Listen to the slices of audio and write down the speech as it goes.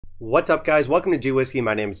What's up, guys? Welcome to gwhisky.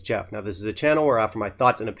 My name is Jeff. Now, this is a channel where I offer my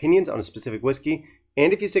thoughts and opinions on a specific whiskey,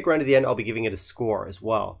 and if you stick around to the end, I'll be giving it a score as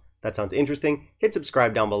well. That sounds interesting. Hit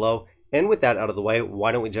subscribe down below. And with that out of the way,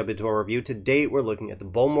 why don't we jump into our review? Today, we're looking at the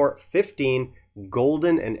Bowmore 15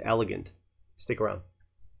 Golden and Elegant. Stick around.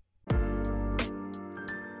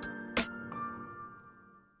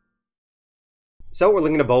 So we're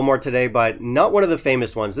looking at Bowmore today, but not one of the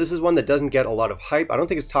famous ones. This is one that doesn't get a lot of hype. I don't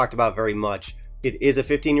think it's talked about very much. It is a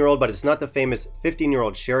 15-year-old, but it's not the famous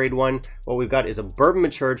 15-year-old sherried one. What we've got is a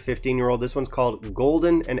bourbon-matured 15-year-old. This one's called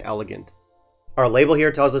Golden and Elegant. Our label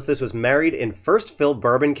here tells us this was married in first fill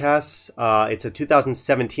bourbon casks. It's a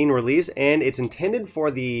 2017 release, and it's intended for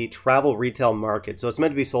the travel retail market. So it's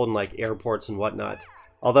meant to be sold in like airports and whatnot.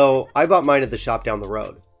 Although I bought mine at the shop down the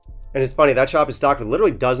road. And it's funny, that shop is stocked with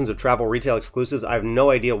literally dozens of travel retail exclusives. I have no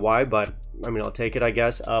idea why, but I mean, I'll take it, I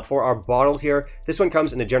guess. For our bottle here, this one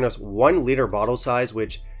comes in a generous 1 liter bottle size,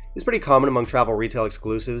 which is pretty common among travel retail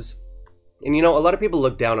exclusives. And you know, a lot of people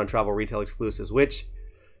look down on travel retail exclusives, which,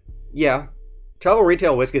 yeah, travel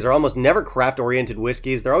retail whiskeys are almost never craft-oriented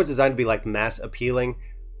whiskeys. They're always designed to be like mass appealing,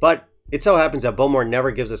 but it so happens that Bowmore never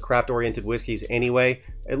gives us craft-oriented whiskeys anyway.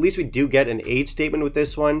 At least we do get an age statement with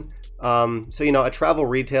this one. So, you know, a travel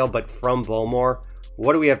retail, but from Bowmore,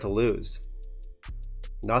 what do we have to lose?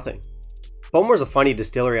 Nothing. Bowmore's a funny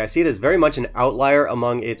distillery. I see it as very much an outlier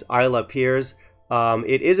among its Islay peers.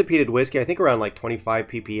 It is a peated whiskey, I think around like 25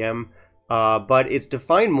 ppm, but it's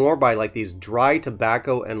defined more by like these dry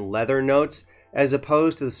tobacco and leather notes, as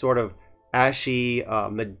opposed to the sort of ashy,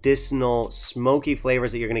 medicinal, smoky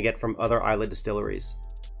flavors that you're going to get from other Islay distilleries.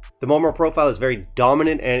 The Bowmore profile is very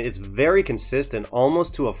dominant and it's very consistent,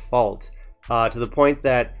 almost to a fault, to the point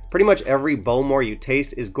that pretty much every Bowmore you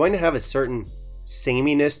taste is going to have a certain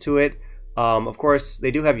sameness to it. Of course,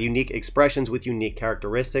 they do have unique expressions with unique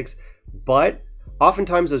characteristics, but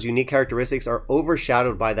oftentimes those unique characteristics are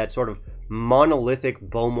overshadowed by that sort of monolithic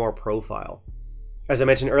Bowmore profile. As I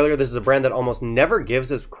mentioned earlier, this is a brand that almost never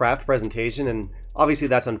gives us craft presentation, and obviously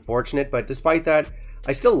that's unfortunate, but despite that,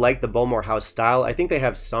 I still like the Bowmore house style. I think they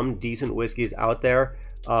have some decent whiskeys out there.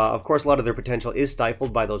 Of course, a lot of their potential is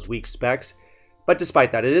stifled by those weak specs, but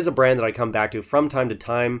despite that, it is a brand that I come back to from time to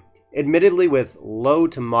time, admittedly with low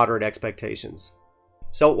to moderate expectations.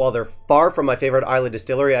 So while they're far from my favorite Islay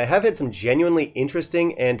distillery, I have had some genuinely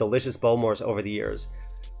interesting and delicious Bowmores over the years.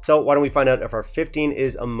 So why don't we find out if our 15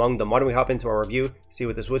 is among them? Why don't we hop into our review, see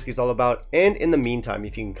what this whiskey is all about, and in the meantime,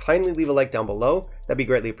 if you can kindly leave a like down below, that'd be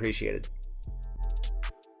greatly appreciated.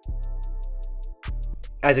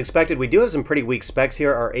 As expected, we do have some pretty weak specs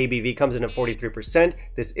here. Our ABV comes in at 43%.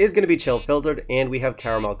 This is going to be chill filtered, and we have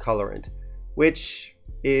caramel colorant, which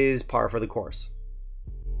is par for the course.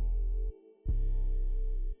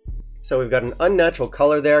 So we've got an unnatural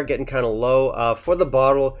color there, getting kind of low. For the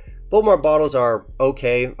bottle, Bowmore bottles are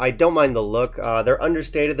okay. I don't mind the look. They're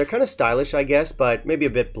understated. They're kind of stylish, I guess, but maybe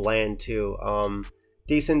a bit bland too.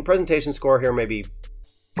 Decent presentation score here, maybe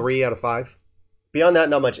 3 out of 5. Beyond that,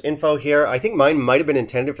 not much info here. I think mine might have been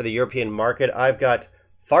intended for the European market. I've got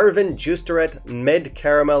Farven Justeret Med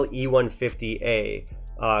Caramel E150A.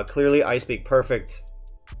 Clearly, I speak perfect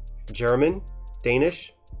German,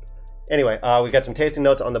 Danish. Anyway, we've got some tasting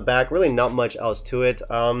notes on the back. Really not much else to it.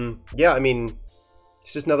 Yeah, I mean,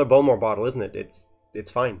 it's just another Bowmore bottle, isn't it?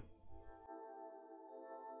 It's fine.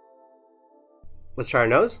 Let's try our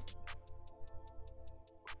nose.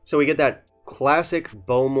 So we get that classic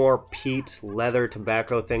Bowmore peat leather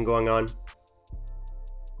tobacco thing going on.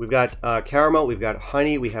 We've got caramel, we've got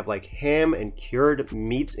honey, we have like ham and cured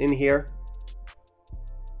meats in here.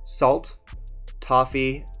 Salt,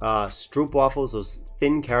 toffee, stroop waffles, those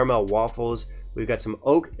thin caramel waffles. We've got some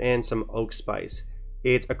oak and some oak spice.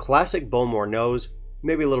 It's a classic Bowmore nose,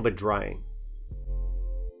 maybe a little bit drying.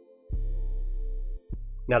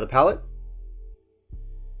 Now the palate.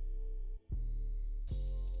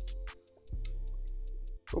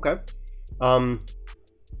 Okay.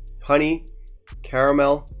 Honey,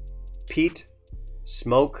 caramel, peat,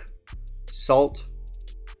 smoke, salt.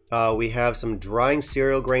 We have some drying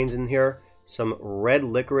cereal grains in here, some red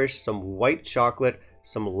licorice, some white chocolate,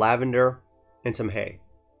 some lavender, and some hay.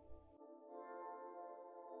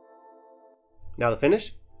 Now the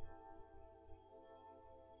finish.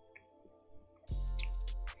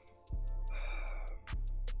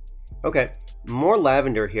 Okay, more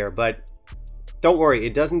lavender here, but don't worry,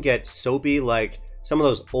 it doesn't get soapy like some of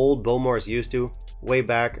those old Bowmores used to way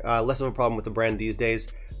back. Less of a problem with the brand these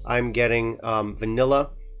days. I'm getting vanilla,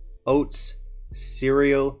 oats,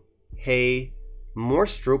 cereal, hay, more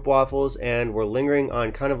stroop waffles, and we're lingering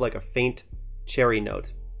on kind of like a faint cherry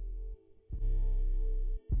note.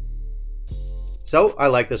 So I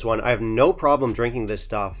like this one. I have no problem drinking this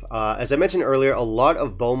stuff. As I mentioned earlier, a lot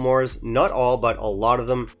of Bowmores, not all, but a lot of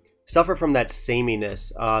them, suffer from that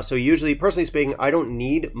sameness. So usually, personally speaking, I don't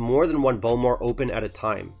need more than one Bowmore open at a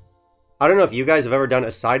time. I don't know if you guys have ever done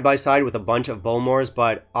a side-by-side with a bunch of Bowmores,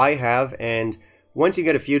 but I have, and once you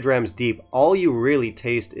get a few drams deep, all you really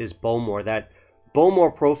taste is Bowmore. That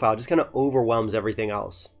Bowmore profile just kind of overwhelms everything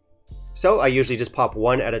else. So I usually just pop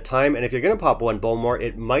one at a time, and if you're going to pop one Bowmore,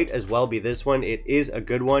 it might as well be this one. It is a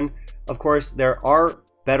good one. Of course, there are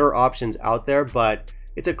better options out there, but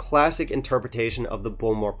it's a classic interpretation of the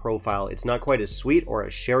Bowmore profile. It's not quite as sweet or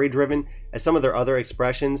as sherry driven as some of their other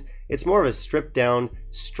expressions. It's more of a stripped down,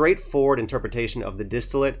 straightforward interpretation of the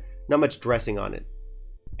distillate, not much dressing on it.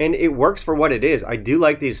 And it works for what it is. I do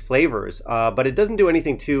like these flavors, but it doesn't do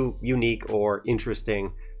anything too unique or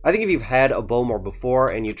interesting. I think if you've had a Bowmore before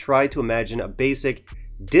and you try to imagine a basic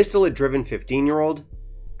distillate driven 15-year-old,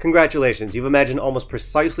 congratulations, you've imagined almost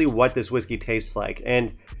precisely what this whiskey tastes like.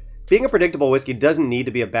 And being a predictable whiskey doesn't need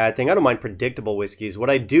to be a bad thing. I don't mind predictable whiskeys. What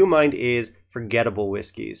I do mind is forgettable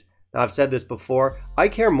whiskeys. Now, I've said this before, I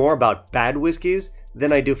care more about bad whiskeys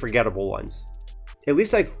than I do forgettable ones. At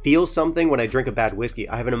least I feel something when I drink a bad whiskey.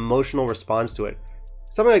 I have an emotional response to it.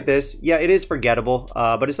 Something like this, yeah, it is forgettable,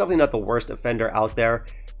 but it's definitely not the worst offender out there.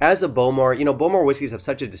 As a Bowmore, you know, Bowmore whiskeys have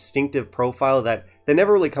such a distinctive profile that they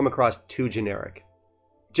never really come across too generic.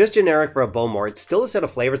 Just generic for a Bowmore. It's still a set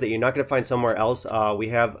of flavors that you're not going to find somewhere else. We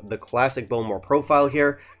have the classic Bowmore profile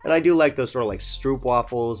here, and I do like those sort of like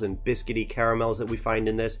stroopwafels and biscuity caramels that we find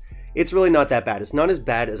in this. It's really not that bad. It's not as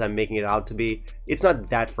bad as I'm making it out to be. It's not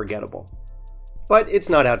that forgettable. But it's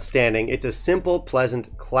not outstanding. It's a simple,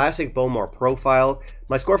 pleasant, classic Bowmore profile.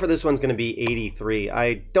 My score for this one's going to be 83.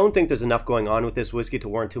 I don't think there's enough going on with this whiskey to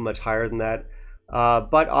warrant too much higher than that.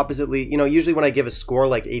 But oppositely, you know, usually when I give a score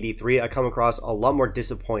like 83, I come across a lot more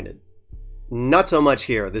disappointed. Not so much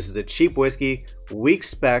here. This is a cheap whiskey, weak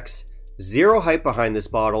specs, zero hype behind this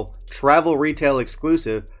bottle, travel retail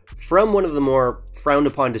exclusive from one of the more frowned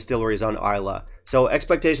upon distilleries on Islay. So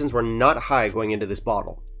expectations were not high going into this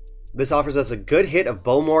bottle. This offers us a good hit of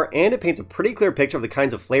Bowmore, and it paints a pretty clear picture of the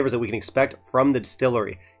kinds of flavors that we can expect from the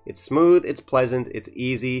distillery. It's smooth, it's pleasant, it's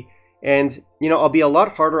easy. And, you know, I'll be a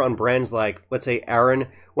lot harder on brands like, let's say, Arran,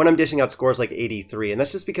 when I'm dishing out scores like 83, and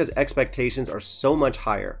that's just because expectations are so much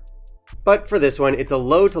higher. But for this one, it's a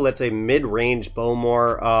low to, let's say, mid-range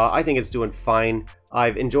Bowmore. I think it's doing fine.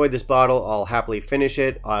 I've enjoyed this bottle. I'll happily finish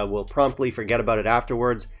it. I will promptly forget about it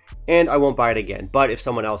afterwards, and I won't buy it again. But if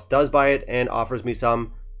someone else does buy it and offers me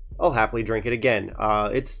some, I'll happily drink it again.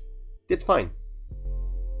 It's fine.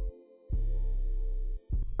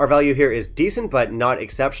 Our value here is decent, but not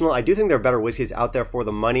exceptional. I do think there are better whiskeys out there for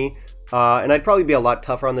the money, and I'd probably be a lot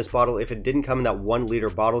tougher on this bottle if it didn't come in that 1 liter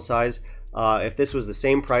bottle size. If this was the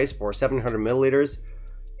same price for 700 milliliters,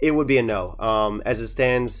 it would be a no. As it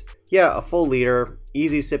stands, yeah, a full liter,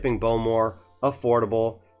 easy sipping Bowmore,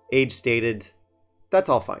 affordable, age stated, that's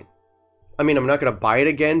all fine. I mean, I'm not going to buy it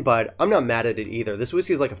again, but I'm not mad at it either. This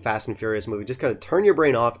whiskey is like a Fast and Furious movie. Just kind of turn your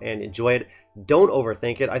brain off and enjoy it. Don't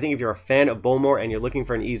overthink it. I think if you're a fan of Bowmore and you're looking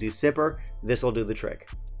for an easy sipper, this will do the trick.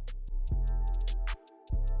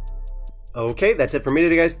 Okay, that's it for me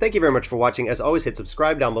today, guys. Thank you very much for watching. As always, hit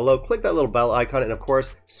subscribe down below, click that little bell icon, and of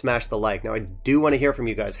course, smash the like. Now, I do want to hear from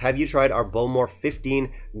you guys. Have you tried our Bowmore 15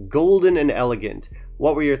 Golden and Elegant?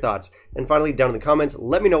 What were your thoughts? And finally, down in the comments,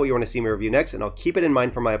 let me know what you want to see me review next, and I'll keep it in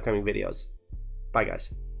mind for my upcoming videos. Bye,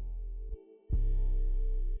 guys.